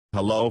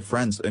Hello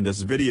friends, in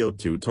this video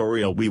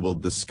tutorial we will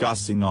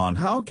discussing on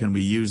how can we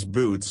use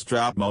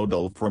Bootstrap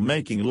Modal for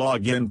making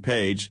login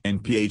page in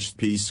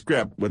PHP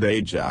script with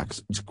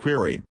Ajax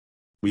Jquery.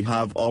 We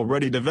have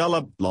already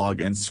developed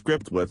login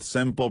script with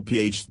simple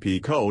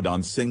PHP code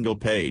on single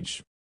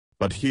page.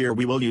 But here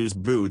we will use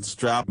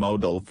Bootstrap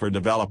Modal for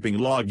developing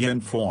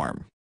login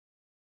form.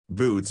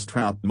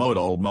 Bootstrap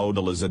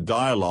Modal is a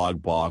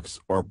dialog box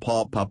or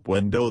pop-up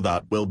window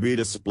that will be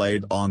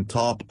displayed on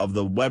top of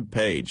the web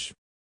page.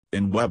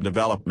 In web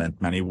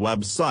development, many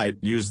websites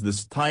use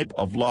this type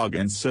of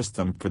login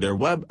system for their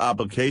web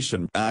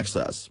application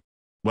access.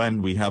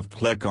 When we have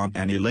click on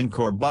any link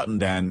or button,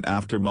 then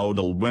after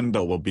Modal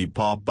window will be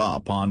pop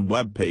up on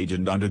web page,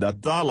 and under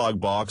that dialog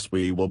box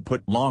we will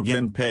put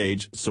login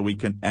page so we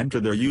can enter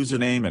their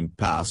username and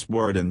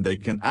password and they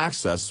can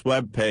access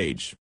web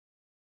page.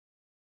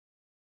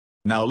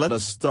 Now let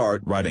us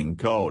start writing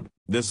code.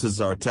 This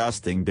is our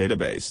testing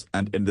database,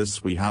 and in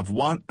this we have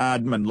one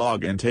admin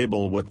login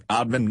table with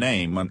admin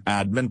name and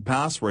admin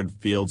password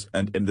fields,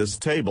 and in this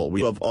table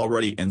we have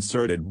already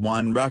inserted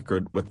one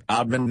record with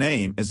admin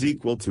name is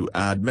equal to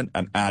admin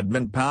and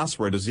admin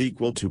password is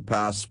equal to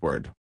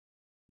password.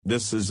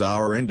 This is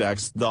our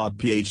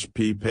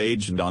index.php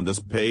page, and on this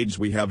page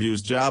we have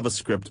used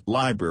JavaScript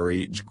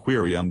library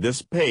Jquery on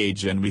this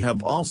page, and we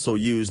have also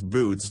used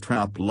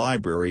Bootstrap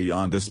library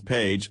on this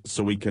page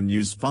so we can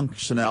use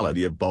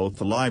functionality of both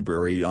the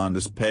library on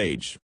this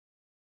page.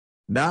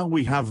 Now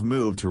we have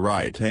moved to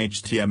write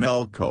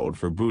HTML code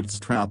for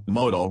Bootstrap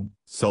Modal,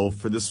 so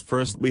for this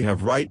first we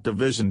have write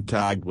division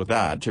tag with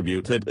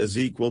attribute it is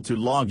equal to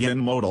login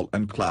modal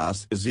and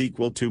class is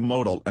equal to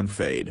modal and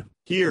fade.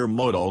 Here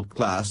modal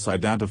class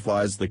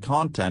identifies the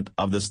content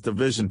of this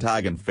division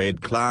tag and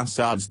fade class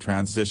adds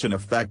transition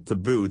effect to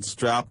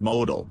Bootstrap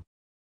Modal.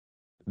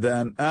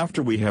 Then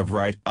after we have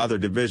write other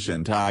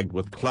division tag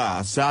with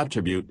class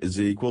attribute is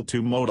equal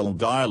to modal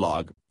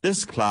dialog,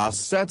 this class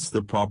sets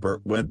the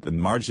proper width and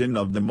margin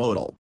of the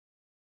modal.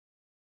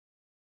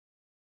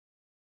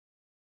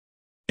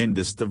 In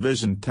this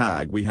division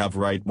tag we have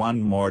write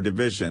one more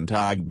division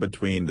tag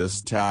between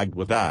this tag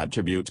with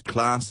attribute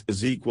class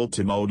is equal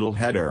to modal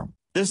header.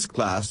 This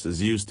class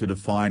is used to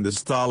define the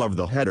style of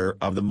the header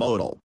of the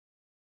modal.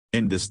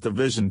 In this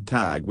division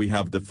tag we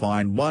have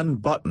defined one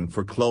button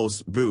for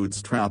close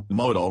Bootstrap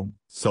Modal,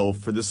 so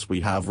for this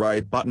we have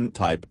write button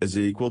type is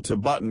equal to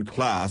button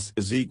class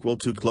is equal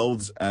to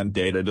close and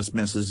data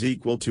dismiss is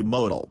equal to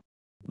modal.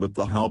 With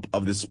the help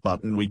of this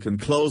button we can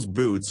close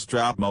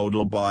Bootstrap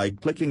Modal by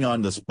clicking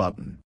on this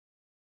button.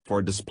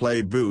 For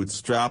display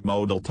Bootstrap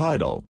Modal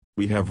title,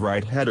 we have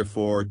write header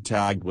for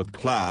tag with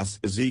class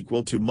is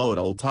equal to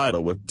modal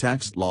title with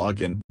text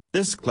login.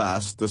 This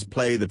class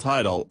display the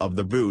title of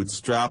the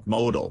Bootstrap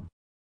Modal.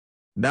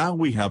 Now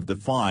we have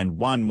defined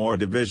one more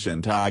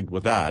division tag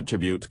with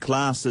attribute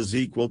class is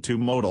equal to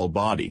modal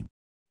body.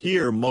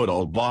 Here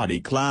modal body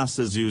class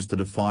is used to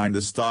define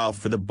the style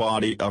for the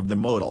body of the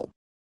modal.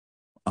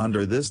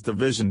 Under this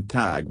division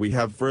tag we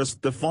have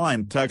first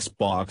defined text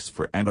box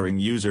for entering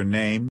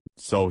username,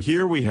 so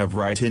here we have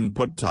write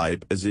input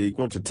type is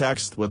equal to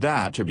text with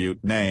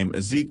attribute name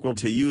is equal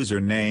to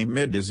username,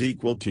 id is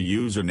equal to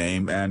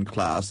username, and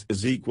class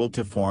is equal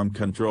to form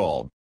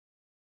control.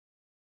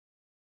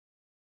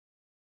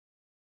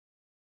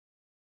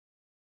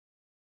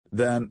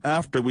 Then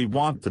after we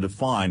want to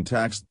define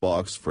text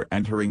box for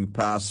entering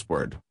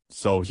password.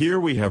 So here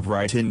we have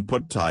write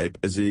input type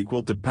is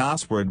equal to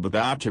password with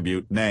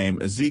attribute name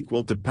is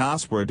equal to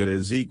password, it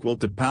is equal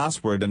to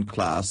password, and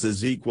class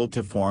is equal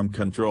to form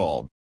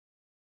control.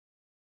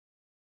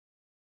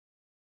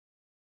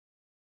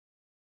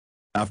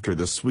 After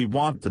this we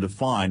want to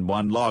define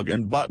one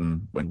login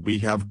button. When we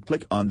have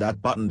click on that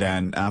button,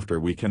 then after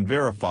we can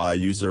verify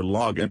user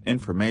login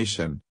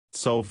information.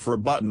 So for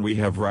button we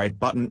have write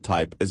button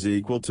type is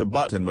equal to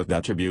button with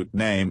attribute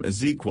name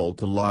is equal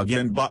to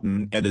login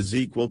button, it is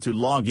equal to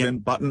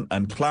login button,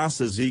 and class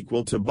is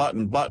equal to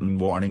button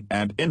warning,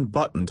 and in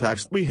button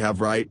text we have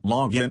write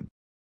login.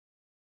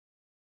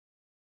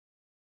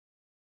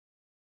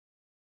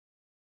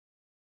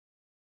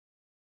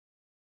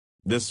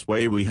 This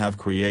way we have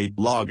create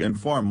login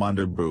form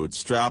under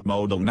Bootstrap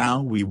Modal.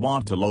 Now we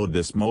want to load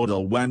this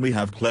modal when we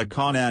have click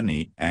on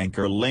any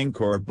anchor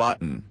link or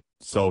button.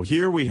 So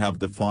here we have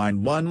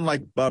defined one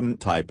like button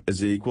type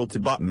is equal to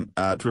button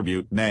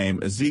attribute name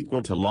is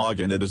equal to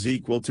login, it is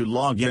equal to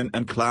login,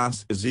 and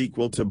class is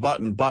equal to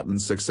button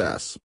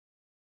success.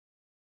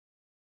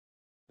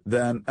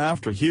 Then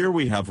after here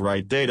we have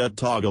write data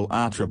toggle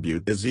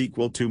attribute is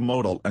equal to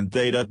modal, and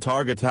data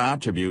target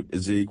attribute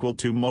is equal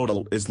to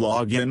modal is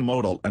login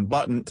modal, and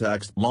button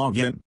text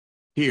login.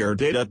 Here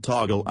data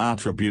toggle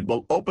attribute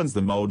will opens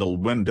the modal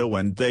window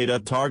and data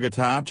target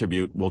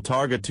attribute will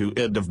target to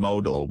id of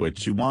modal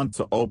which you want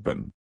to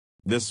open.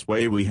 This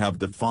way we have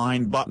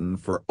defined button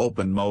for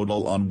open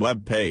modal on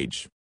web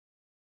page.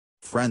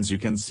 Friends, you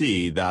can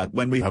see that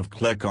when we have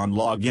click on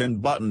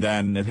login button,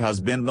 then it has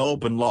been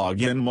open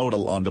login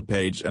modal on the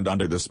page, and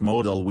under this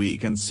modal we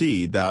can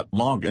see that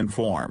login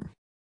form.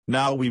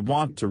 Now we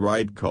want to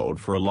write code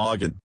for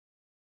login.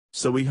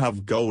 So we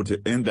have go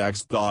to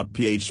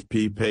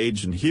index.php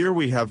page, and here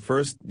we have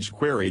first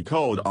Jquery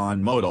code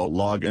on modal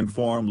login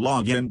form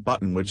login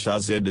button, which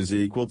as id is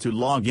equal to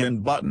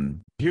login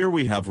button. Here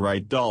we have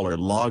write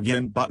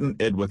 $login button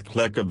id with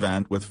click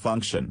event with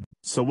function.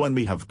 So when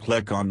we have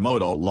click on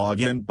modal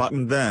login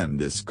button, then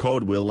this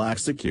code will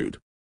execute.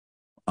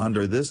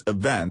 Under this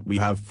event we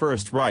have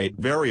first write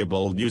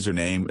variable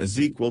username is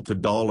equal to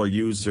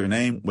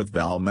 $username with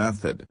val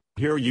method.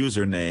 Here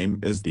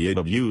username is the id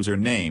of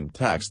username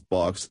text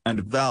box,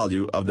 and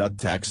value of that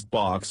text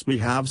box we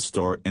have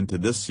stored into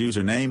this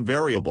username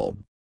variable.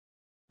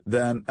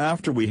 Then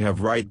after we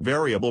have write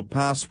variable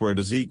password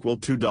is equal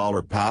to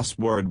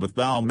 $password with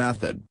val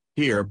method.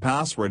 Here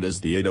password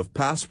is the id of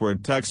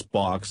password text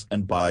box,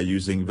 and by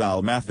using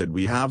val method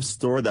we have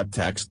stored that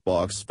text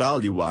box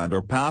value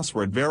under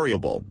password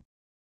variable.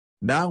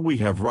 Now we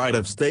have write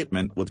if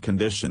statement with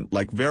condition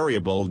like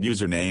variable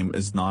username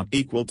is not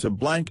equal to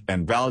blank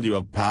and value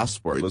of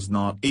password is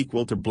not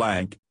equal to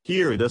blank.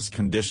 Here this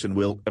condition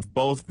will if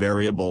both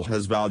variable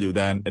has value,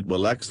 then it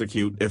will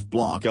execute if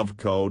block of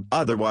code,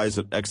 otherwise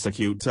it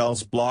executes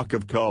else block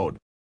of code.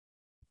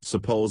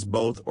 Suppose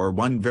both or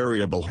one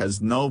variable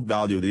has no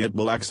value, then it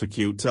will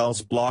execute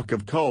else block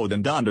of code,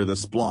 and under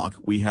this block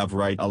we have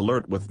write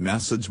alert with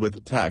message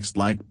with text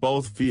like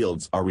both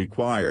fields are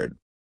required.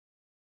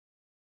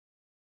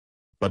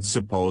 But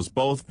suppose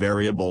both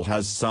variable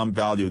has some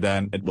value,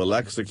 then it will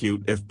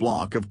execute if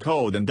block of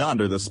code, and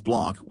under this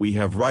block we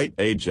have write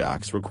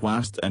Ajax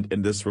request, and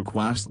in this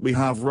request we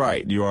have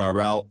write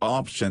URL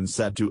option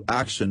set to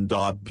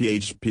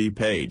action.php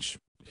page.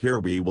 Here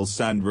we will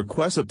send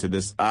request to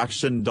this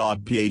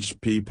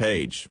action.php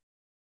page.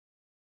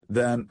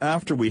 Then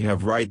after we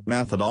have write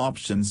method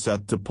option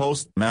set to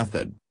post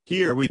method.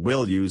 Here we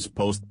will use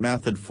post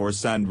method for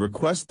send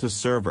request to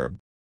server.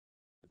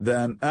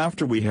 Then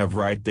after we have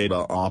write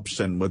data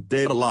option with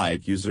data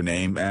like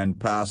username and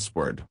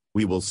password,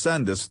 we will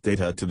send this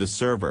data to the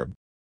server.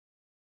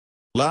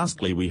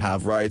 Lastly we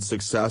have write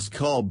success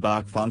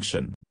callback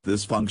function.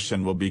 This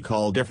function will be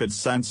called if it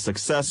sends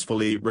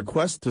successfully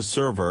request to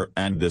server,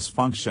 and this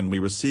function we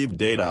receive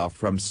data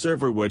from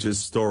server which is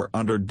stored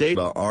under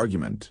data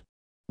argument.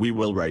 We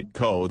will write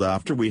code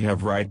after we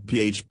have write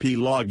PHP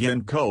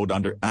login code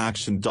under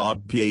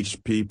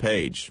action.php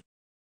page.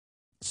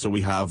 So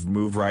we have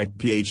move write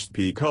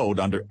PHP code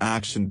under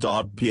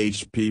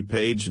action.php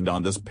page, and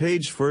on this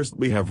page first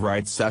we have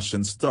write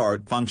session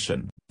start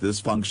function.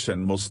 This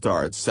function will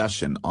start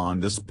session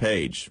on this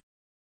page.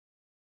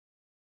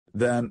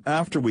 Then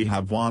after we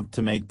have want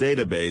to make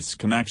database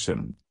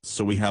connection,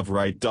 so we have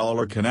write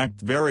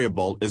 $connect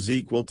variable is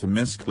equal to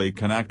misclick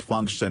connect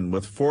function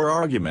with 4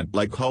 argument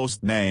like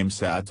host name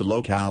set to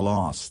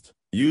localhost,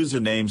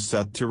 username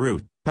set to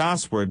root,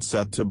 password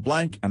set to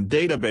blank, and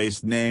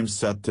database name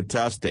set to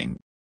testing.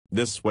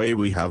 This way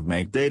we have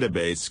make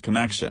database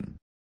connection.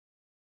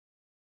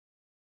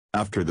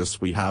 After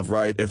this we have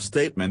write if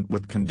statement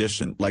with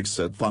condition like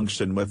set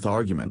function with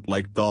argument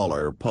like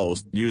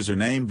 $post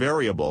username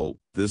variable.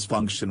 This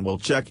function will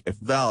check if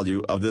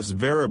value of this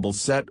variable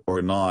set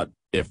or not.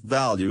 If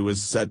value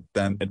is set,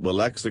 then it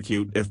will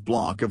execute if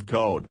block of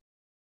code.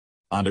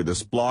 Under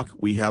this block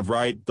we have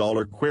write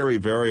 $query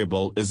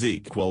variable is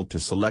equal to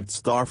select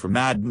star from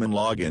admin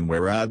login,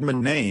 where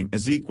admin name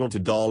is equal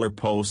to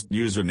 $post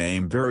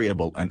username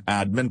variable and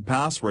admin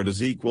password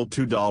is equal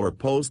to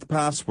 $post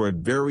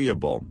password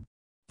variable.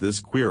 This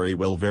query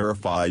will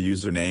verify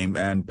username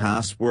and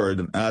password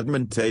in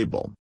admin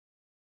table.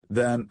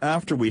 Then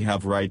after we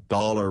have write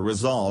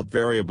 $result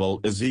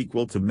variable is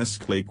equal to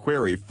misclick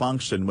query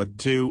function with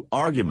 2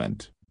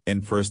 argument.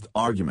 In first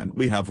argument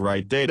we have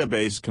write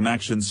database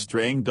connection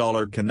string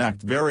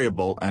 $connect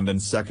variable, and in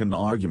second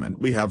argument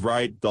we have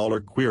write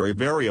 $query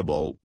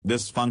variable.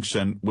 This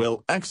function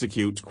will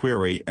execute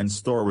query and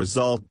store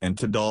result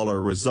into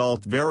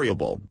 $result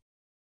variable.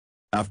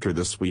 After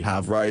this we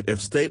have write if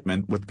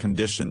statement with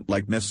condition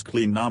like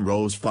misclick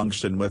numRows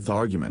function with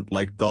argument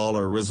like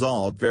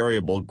 $result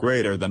variable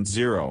greater than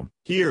 0.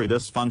 Here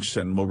this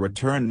function will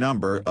return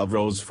number of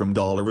rows from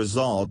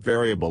 $result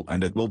variable,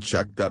 and it will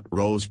check that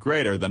rows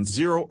greater than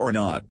 0 or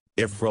not.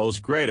 If rows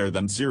greater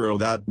than 0,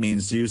 that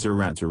means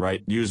user enter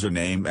right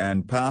username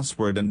and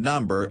password, and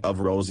number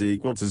of rows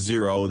equal to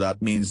 0,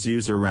 that means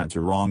user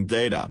enter wrong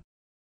data.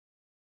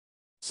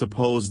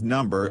 Suppose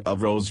number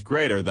of rows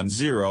greater than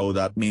 0,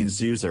 that means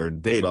user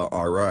data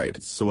are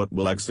right, so it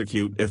will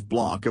execute if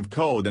block of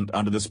code, and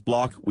under this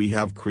block we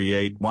have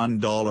create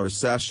 $1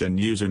 session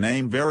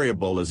username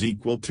variable is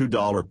equal to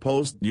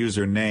 $post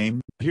username.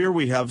 Here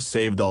we have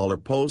save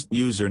 $post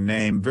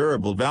username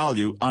variable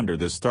value under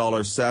this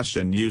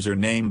 $session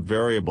username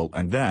variable,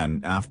 and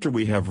then after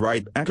we have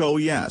write echo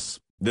yes,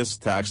 this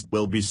text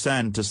will be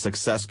sent to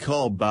success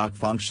callback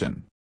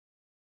function.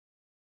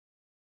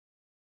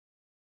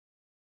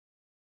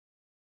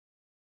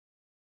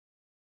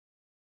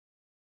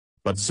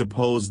 But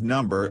suppose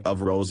number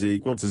of rows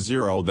equal to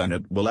 0, then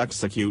it will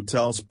execute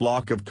else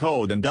block of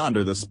code, and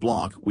under this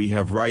block we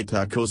have write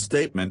echo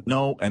statement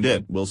no, and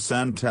it will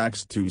send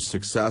text to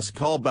success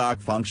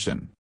callback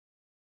function.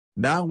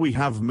 Now we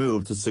have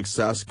moved to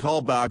success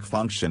callback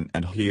function,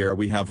 and here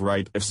we have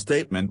write if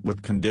statement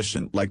with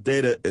condition like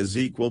data is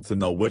equal to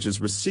no, which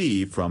is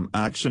received from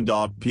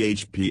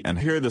action.php, and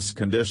here this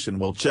condition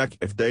will check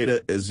if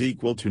data is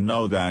equal to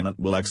no, then it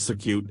will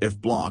execute if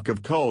block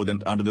of code,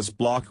 and under this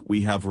block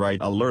we have write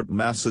alert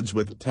message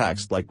with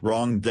text like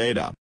wrong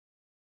data.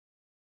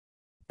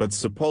 But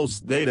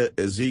suppose data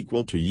is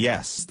equal to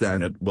yes,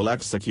 then it will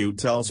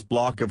execute else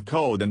block of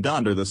code, and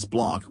under this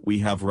block we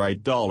have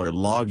write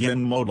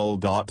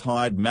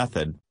 $loginModal.hide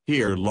method.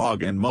 Here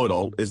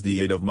loginModal is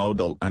the id of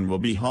modal and will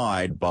be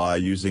hide by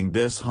using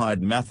this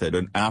hide method,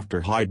 and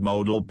after hide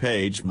modal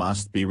page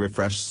must be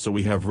refreshed, so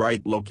we have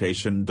write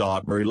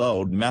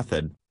location.reload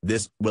method.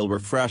 This will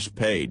refresh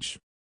page.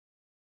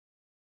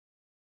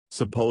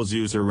 Suppose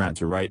user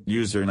enter write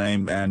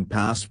username and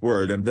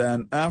password, and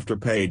then after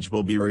page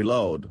will be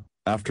reload.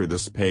 After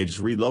this page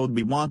reload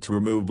we want to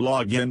remove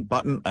login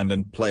button, and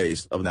in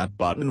place of that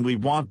button we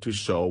want to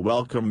show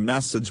welcome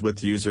message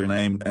with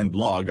username and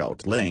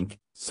logout link.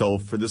 So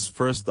for this,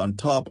 first on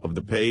top of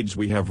the page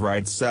we have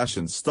write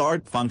session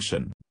start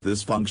function.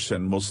 This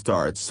function will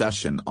start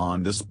session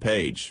on this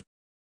page.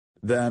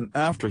 Then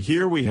after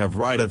here we have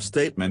write if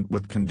statement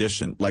with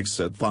condition like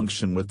set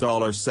function with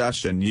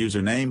 $session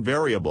username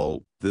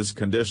variable. This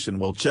condition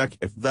will check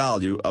if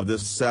value of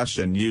this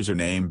session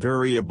username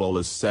variable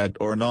is set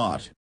or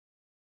not.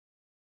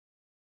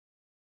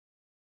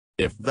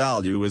 If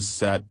value is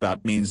set,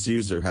 that means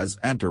user has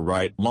enter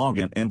right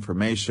login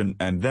information,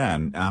 and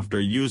then after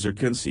user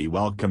can see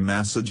welcome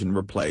message in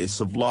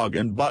replace of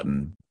login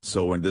button.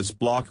 So in this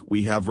block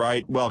we have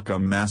write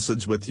welcome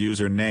message with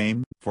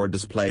username. For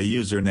display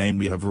username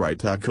we have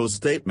write echo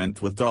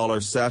statement with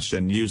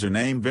 $session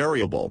username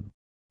variable.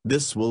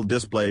 This will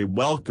display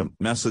welcome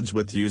message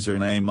with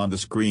username on the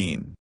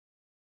screen.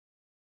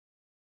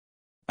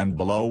 And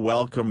below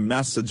welcome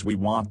message we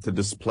want to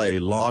display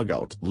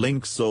logout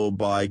link, so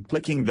by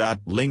clicking that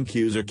link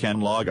user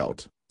can log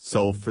out.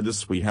 So for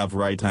this we have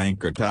write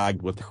anchor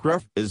tag with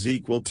href is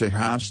equal to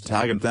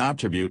hashtag and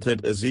attribute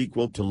it is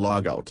equal to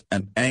logout,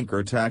 and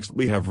anchor text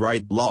we have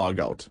write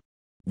logout.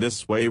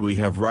 This way we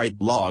have write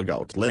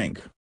logout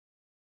link.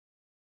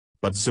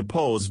 But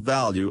suppose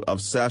value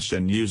of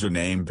session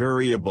username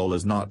variable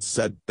is not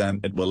set, then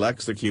it will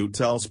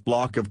execute else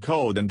block of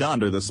code, and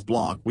under this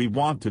block we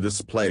want to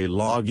display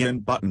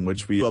login button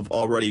which we have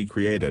already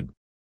created.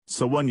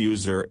 So when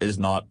user is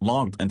not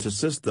logged into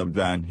system,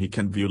 then he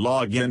can view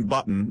login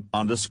button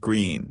on the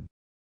screen.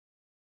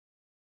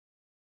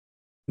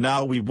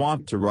 Now we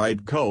want to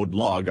write code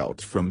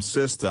logout from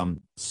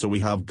system, so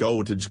we have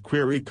go to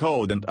Jquery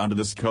code, and under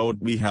this code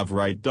we have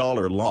write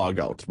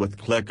 $logout with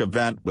click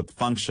event with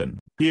function.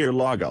 Here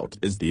logout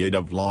is the id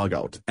of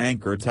logout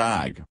anchor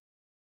tag.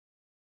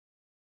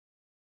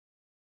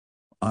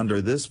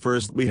 Under this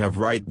first we have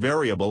write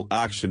variable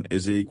action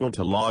is equal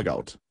to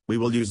logout. We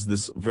will use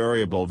this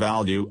variable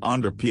value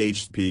under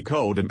PHP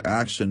code and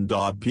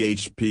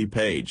action.php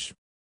page.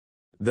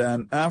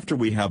 Then after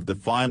we have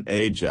defined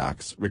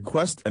Ajax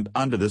request, and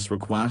under this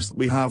request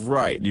we have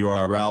write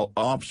URL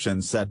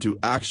option set to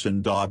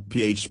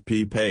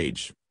action.php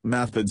page,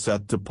 method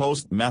set to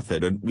post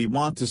method, and we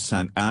want to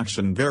send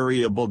action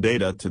variable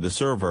data to the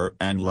server,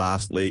 and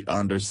lastly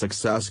under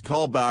success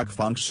callback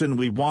function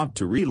we want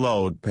to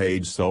reload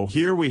page, so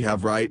here we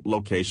have write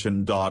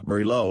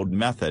location.reload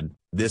method.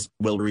 This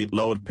will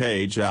reload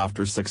page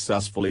after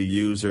successfully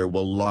user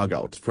will log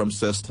out from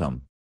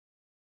system.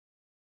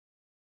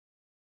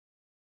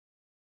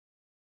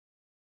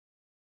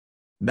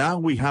 Now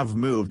we have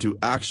moved to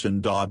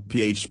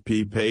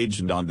action.php page,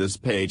 and on this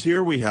page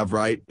here we have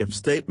write if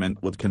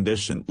statement with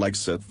condition like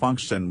set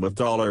function with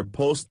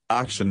 $post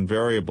action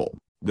variable.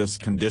 This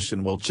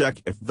condition will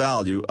check if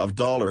value of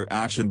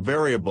 $action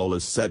variable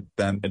is set,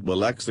 then it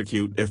will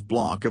execute if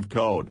block of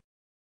code.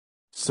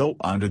 So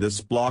under this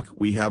block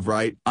we have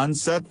write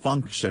unset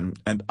function,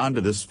 and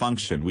under this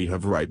function we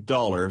have write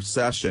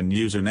 $session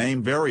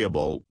username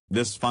variable.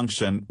 This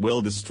function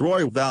will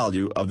destroy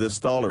value of this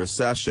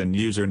 $session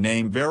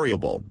username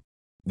variable.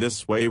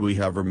 This way we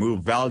have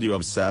removed value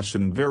of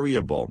session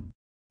variable.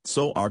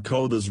 So our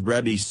code is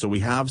ready, so we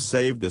have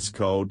saved this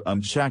code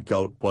and check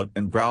output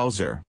in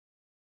browser.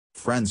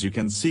 Friends, you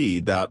can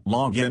see that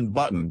login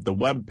button the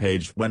web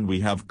page. When we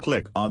have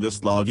click on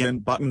this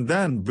login button,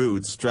 then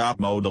Bootstrap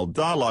Modal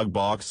dialog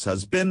box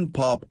has been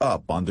pop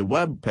up on the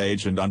web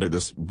page, and under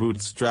this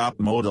Bootstrap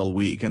Modal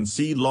we can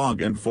see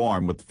login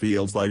form with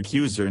fields like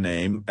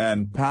username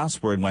and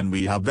password. When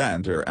we have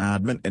enter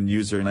admin and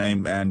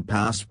username and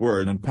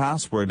password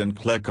and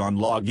click on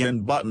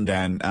login button,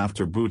 then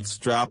after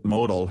Bootstrap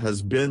Modal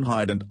has been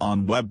hidden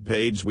on web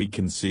page we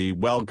can see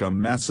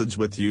welcome message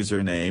with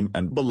username,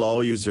 and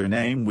below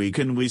username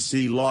we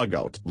see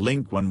logout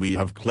link. When we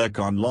have click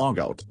on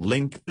logout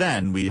link,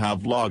 then we have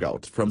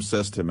logout from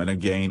system, and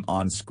again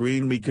on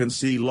screen we can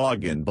see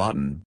login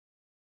button.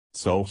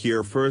 So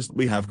here first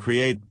we have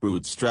create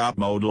Bootstrap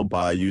Modal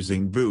by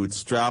using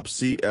Bootstrap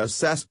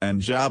CSS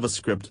and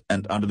JavaScript,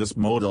 and under this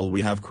modal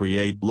we have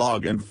create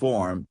login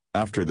form.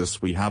 After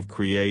this we have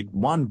create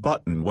one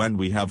button. When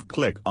we have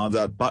click on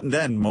that button,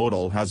 then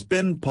modal has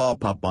been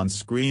pop up on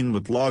screen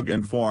with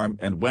login form,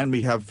 and when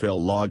we have fill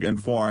login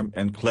form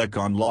and click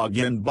on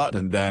login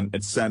button, then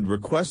it send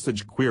request to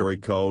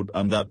Jquery code,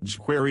 and that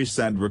Jquery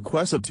send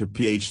requested to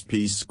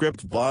PHP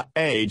script via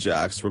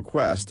Ajax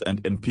request,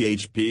 and in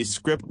PHP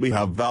script we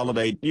have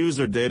validate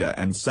user data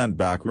and send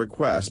back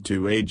request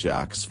to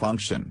Ajax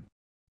function.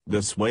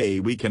 This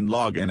way we can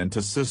log in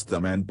into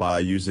system, and by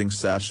using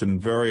session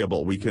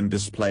variable we can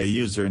display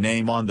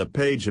username on the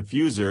page if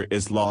user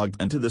is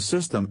logged into the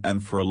system,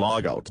 and for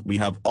logout we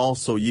have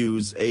also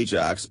use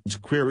Ajax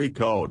Jquery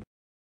code.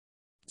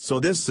 So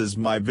this is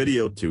my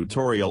video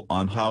tutorial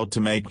on how to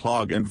make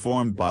login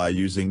form by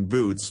using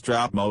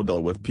Bootstrap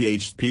Modal with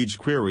PHP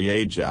Jquery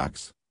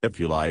Ajax. If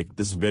you like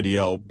this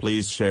video,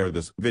 please share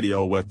this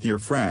video with your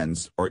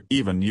friends, or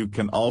even you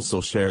can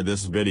also share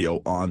this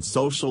video on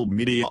social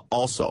media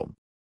also.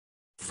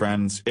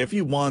 Friends, if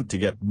you want to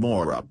get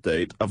more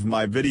update of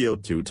my video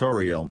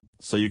tutorial,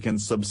 so you can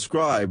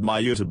subscribe my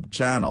YouTube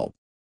channel.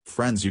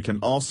 Friends, you can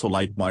also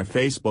like my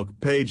Facebook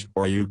page,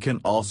 or you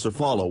can also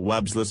follow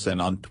Webs Listen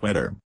on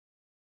Twitter.